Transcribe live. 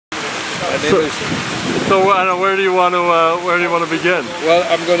My name is. So where do you want to begin? Well,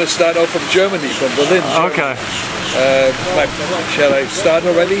 I'm going to start off from Germany, from Berlin. Germany. Okay. Shall I start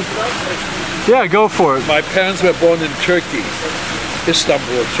already? Yeah, go for it. My parents were born in Turkey,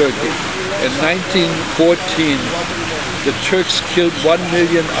 Istanbul, Turkey. In 1914, the Turks killed 1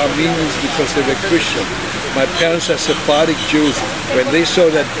 million Armenians because they were Christian. My parents are Sephardic Jews. When they saw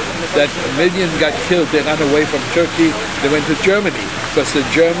that a million got killed, they ran away from Turkey. They went to Germany because the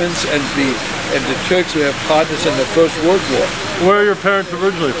Germans and the Turks were partners in the First World War. Where are your parents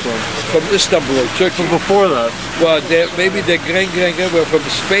originally from? From Istanbul, Turkey. From before that? Well, maybe their grand-grandparents were from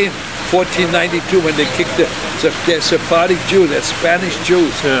Spain, 1492, when they kicked the Sephardic Jews, they're Spanish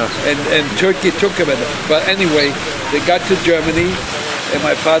Jews. Yeah. And Turkey took them. But anyway, they got to Germany. And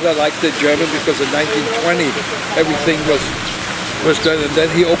my father liked the German because in 1920 everything was done. And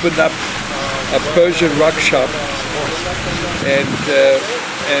then he opened up a Persian rock shop, and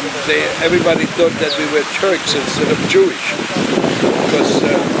everybody thought that we were Turks instead of Jewish, because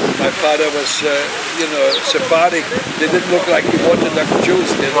my father was, Sephardic. They didn't look like Orthodox Jews.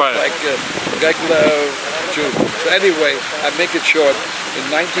 They looked like regular Jews. So anyway, I make it short. In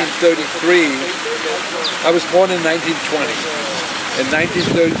 1933, I was born in 1920. In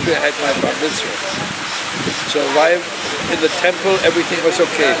 1933, I had my bar mitzvah. So while in the temple, everything was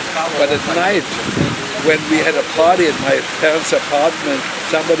okay. But at night, when we had a party at my parents' apartment,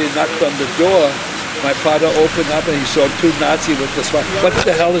 somebody knocked on the door. My father opened up and he saw 2 Nazis with the sword. What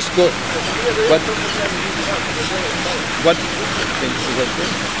the hell is going?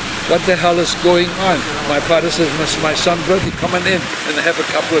 What the hell is going on? My father says, my son birthday, come on in and have a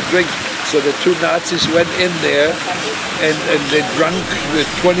couple of drinks. So the 2 Nazis went in there and they drank with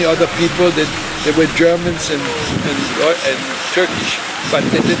 20 other people. They were Germans and Turkish, but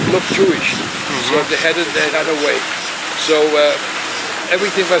they didn't look Jewish. So they ran away. So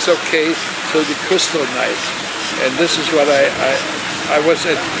everything was okay till the Crystal Night. And this is what I was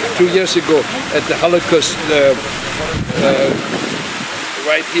at 2 years ago at the Holocaust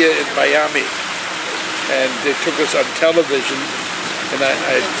right here in Miami. And they took us on television, and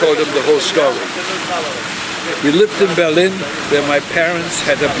I told them the whole story. We lived in Berlin, where my parents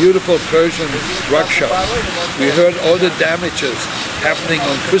had a beautiful Persian rock shop. We heard all the damages happening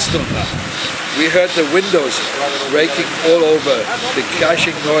on Kristallnacht. We heard the windows breaking all over, the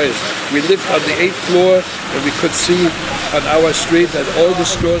crashing noise. We lived on the 8th floor, and we could see on our street that all the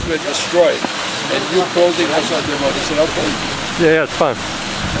stores were destroyed. And new clothing was on the road. Is it okay? Yeah, it's fine.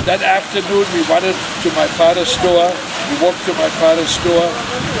 That afternoon, we wanted to my father's store. We walked to my father's store,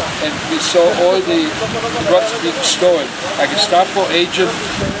 and we saw all the drugs being stolen. A Gestapo agent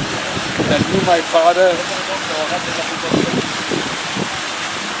that knew my father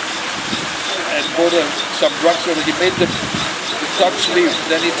and bought some drugs. So he made the drugs leave.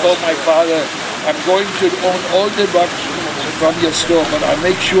 Then he told my father, "I'm going to own all the drugs from your store, but I'll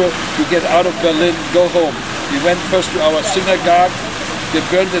make sure you get out of Berlin, go home." We went first to our synagogue. They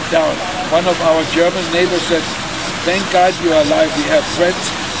burned it down. One of our German neighbors said, "Thank God you are alive. We have friends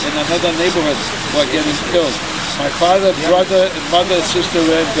in another neighborhood who are getting killed." My father, brother, and mother and sister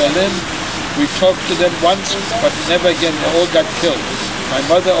were in Berlin. We talked to them once, but never again. They all got killed. My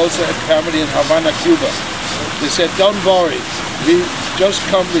mother also had family in Havana, Cuba. They said, "Don't worry. We just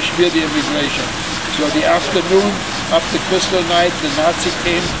come, we clear the immigration." So the afternoon, after Crystal Night, the Nazi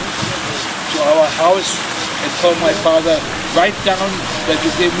came to our house and told my father, "Write down that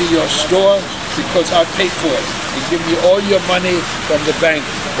you give me your store because I paid for it. You give me all your money from the bank,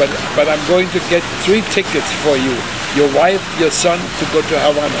 but I'm going to get 3 tickets for you, your wife, your son, to go to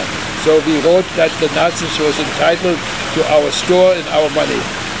Havana." So we wrote that the Nazis was entitled to our store and our money.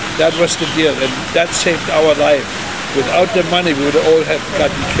 That was the deal, and that saved our life. Without the money, we would all have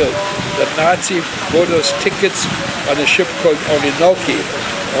gotten killed. The Nazi bought us tickets on a ship called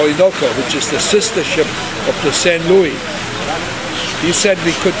Orinoco, which is the sister ship of the St. Louis. He said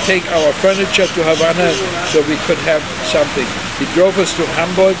we could take our furniture to Havana so we could have something. He drove us to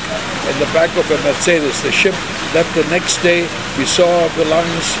Hamburg in the back of a Mercedes. The ship left the next day. We saw our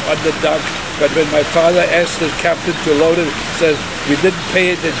belongings on the dock, but when my father asked the captain to load it, he says, "We didn't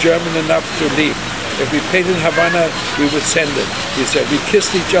pay the German enough to leave. If we paid in Havana, we would send it." He said, we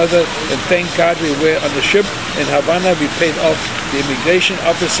kissed each other, and thank God we were on the ship. In Havana, we paid off the immigration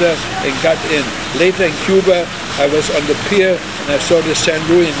officer and got in. Later in Cuba, I was on the pier, and I saw the St.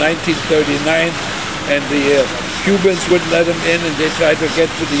 Louis in 1939, and the Cubans wouldn't let them in, and they tried to get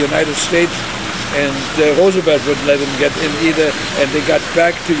to the United States, and Roosevelt wouldn't let them get in either, and they got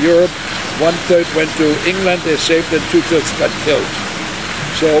back to Europe. 1/3 went to England, they saved, and 2/3 got killed.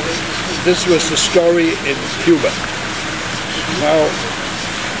 So this was the story in Cuba. Now,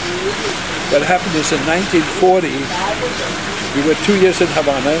 what happened is in 1940, we were 2 years in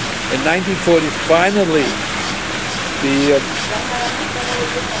Havana. In 1940, finally,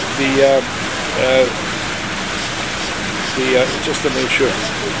 just to make sure,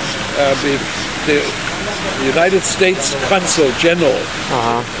 the United States Consul General,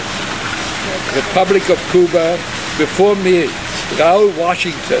 Republic of Cuba, before me, Raoul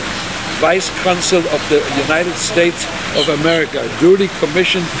Washington, Vice Consul of the United States of America, duly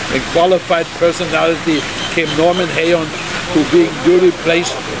commissioned and qualified personality, came Norman Hayon, who being duly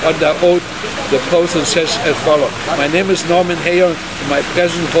placed under oath, deposed and says as follows. My name is Norman Hayon, and my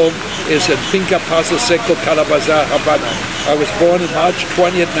present home is in Finca Paso Seco, Calabazar, Havana. I was born on March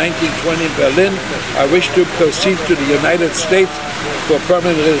 20th, 1920 in Berlin. I wish to proceed to the United States for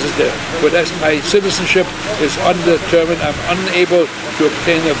permanent residence, but as my citizenship is undetermined, I'm unable to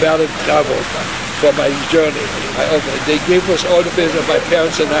obtain a valid travel for my journey. They gave us all the business. My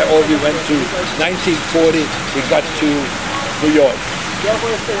parents and I all we went to 1940. We got to New York.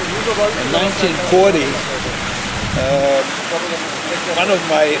 In 1940, one of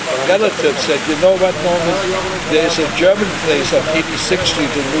my relatives said, "You know what, Norman? There's a German place on 86th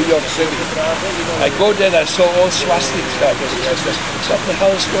Street in New York City." I go there and I saw all swastikas happening. I said, "What the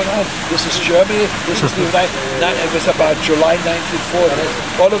hell is going on? This is Germany? This is the United..." It was about July 1940.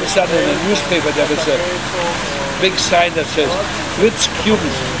 All of a sudden in the newspaper there was a big sign that says, "Fritz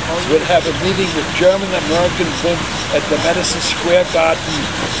Cuban will have a meeting with German-American Bund at the Madison Square Garden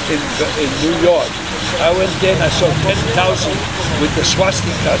in New York." I went there and I saw 10,000 with the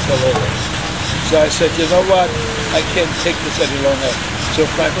swastikas all over. So I said, "You know what? I can't take this any longer." So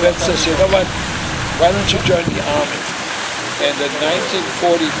my friend says, "You know what? Why don't you join the army?" And in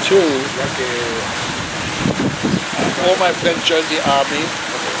 1942, all my friends joined the army,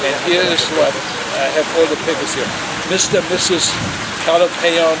 and here is what I have all the papers here. Mr. and Mrs. Caleb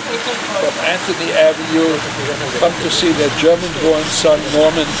Hayon from Anthony Avenue come to see their German-born son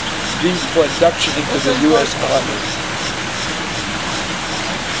Norman leave for induction into the U.S. Army.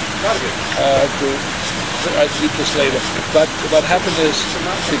 I'll read this later. But what happened is,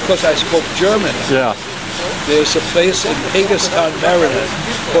 because I spoke German, there's a place in Hagerstown, Maryland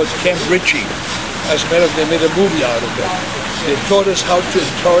called Camp Ritchie. As a matter of fact, they made a movie out of it. They taught us how to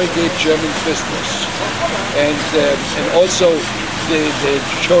interrogate German prisoners. And also they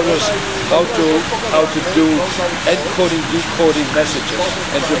showed us how to do encoding, decoding messages.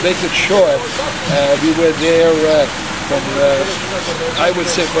 And to make it short, we were there from, I would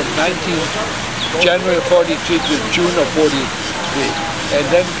say from January 43 to June of 43. And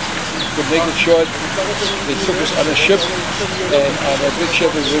then, to make it short, they took us on a ship, and on a big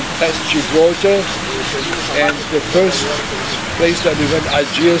ship we went past Gibraltar, and the first place that we went,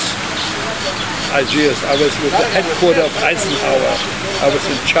 Algiers. I was with the headquarters of Eisenhower. I was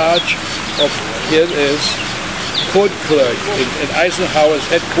in charge of, here it is, code clerk in Eisenhower's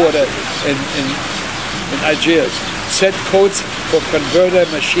headquarters in Algiers. Set codes for converter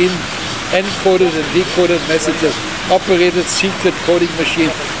machine, encoded and decoded messages, operated secret coding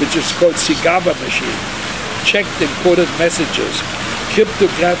machine, which is called Cigaba machine. Checked encoded messages,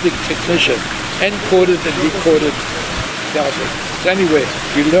 cryptographic technician, encoded and decoded graphic. So anyway,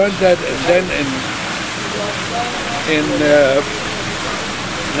 we learned that, and then in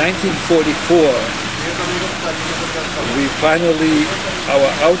 1944, we finally, our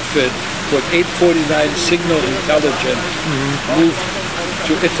outfit called 849 Signal Intelligence moved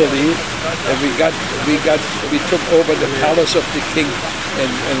to Italy, and we took over the palace of the king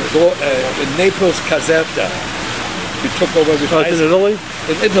in Naples, Caserta. We took over with in Italy?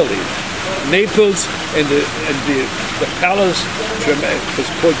 In Italy. Naples and the palace was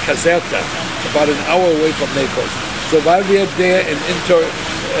called Caserta, about an hour away from Naples. So while we are there in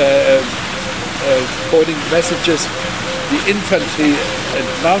coding messages, the infantry at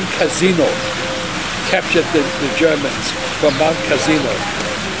Mount Casino captured the Germans from Mount Casino.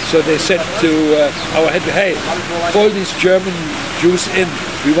 So they said to our head, "Hey, call these German Jews in,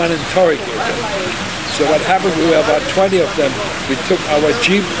 we want to interrogate them." So what happened, we were about 20 of them. We took our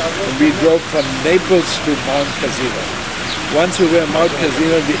Jeep and we drove from Naples to Mount Casino. Once we were in Mount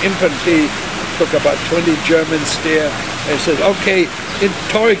Casino, the infantry took about 20 Germans there and said, "Okay,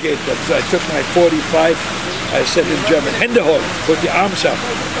 interrogate them." So I took my .45, I said in German, "Hände hoch, put your arms up."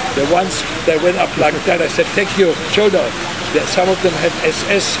 The ones that went up like that, I said, "Take your shoulder." Some of them had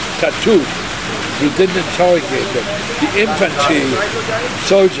SS tattoo. We didn't interrogate them. The infantry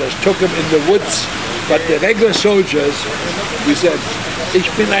soldiers took them in the woods, but the regular soldiers, we said, "Ich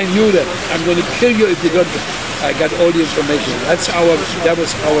bin ein Jude, I'm going to kill you if you don't." I got all the information. That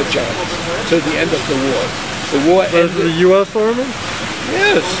was our job till the end of the war. The war ended. The U.S. Army?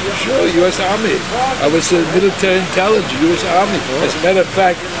 Yes, sure, U.S. Army. I was in military intelligence, U.S. Army. As a matter of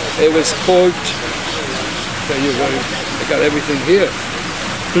fact, it was called, I got everything here.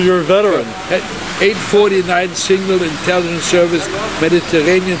 So you're a veteran. 849 Signal Intelligence Service,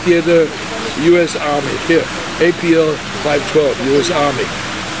 Mediterranean Theater, U.S. Army. Here, APL 512, U.S. Army.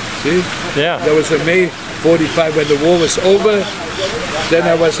 See? Yeah. That was in May 45 when the war was over. Then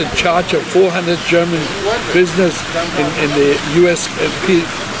I was in charge of 400 German prisoners in the U.S.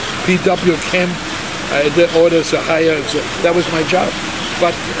 PW camp. The orders to hire. So that was my job.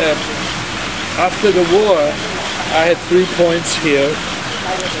 But after the war, I had 3 points here.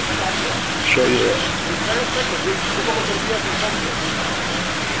 Show you that.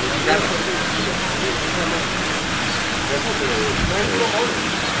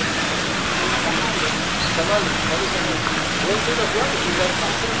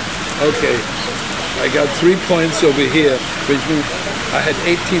 Okay, I got 3 points over here, which means I had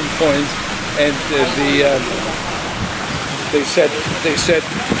 18 points, and they said,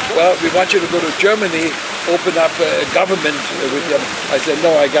 well, we want you to go to Germany, open up a government with them. I said,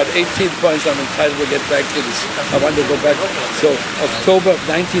 no, I got 18 points, I'm entitled to get back to this. I want to go back. So October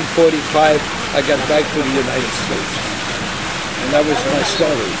 1945, I got back to the United States. And that was my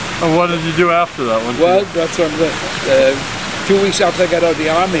story. And what did you do after that one? Well, that's what 2 weeks after I got out of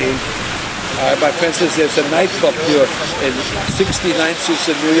the Army, my friend says there's a nightclub here in 69th Street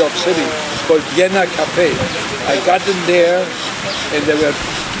in New York City called Vienna Cafe. I got in there, and there were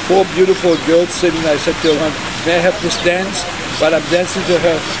 4 beautiful girls sitting. I said to her, may I have this dance? While I'm dancing to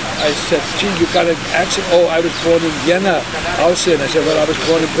her, I said, gee, you got an accent? Oh, I was born in Vienna, Austria. And I said, well, I was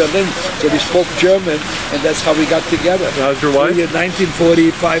born in Berlin. So we spoke German, and that's how we got together. How's your wife? In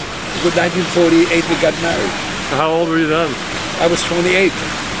 1945, 1948, we got married. How old were you then? I was 28,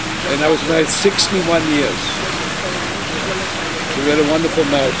 and I was married 61 years. So we had a wonderful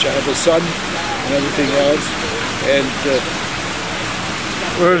marriage. I have a son and everything else. And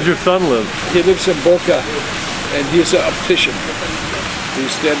where does your son live? He lives in Boca, and he's an optician.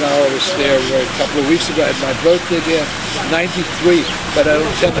 He's there now. I was there a couple of weeks ago at my birthday there, 93, but I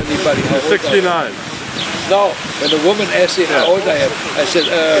don't tell anybody how old 69. I am. No, when the woman asked me how old I am, I said,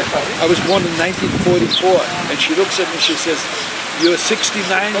 I was born in 1944, and she looks at me, she says, you're 69?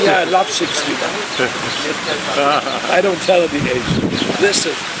 Yeah, I love 69. I don't tell her the age.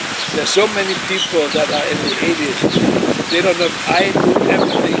 Listen, there's so many people that are in the 80s, they don't know, I do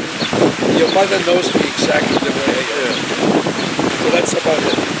everything. Your mother knows me exactly the way I am. So that's about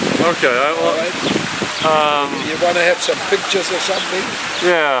it. Okay, well, all right? You want to have some pictures or something?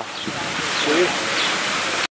 Yeah. See?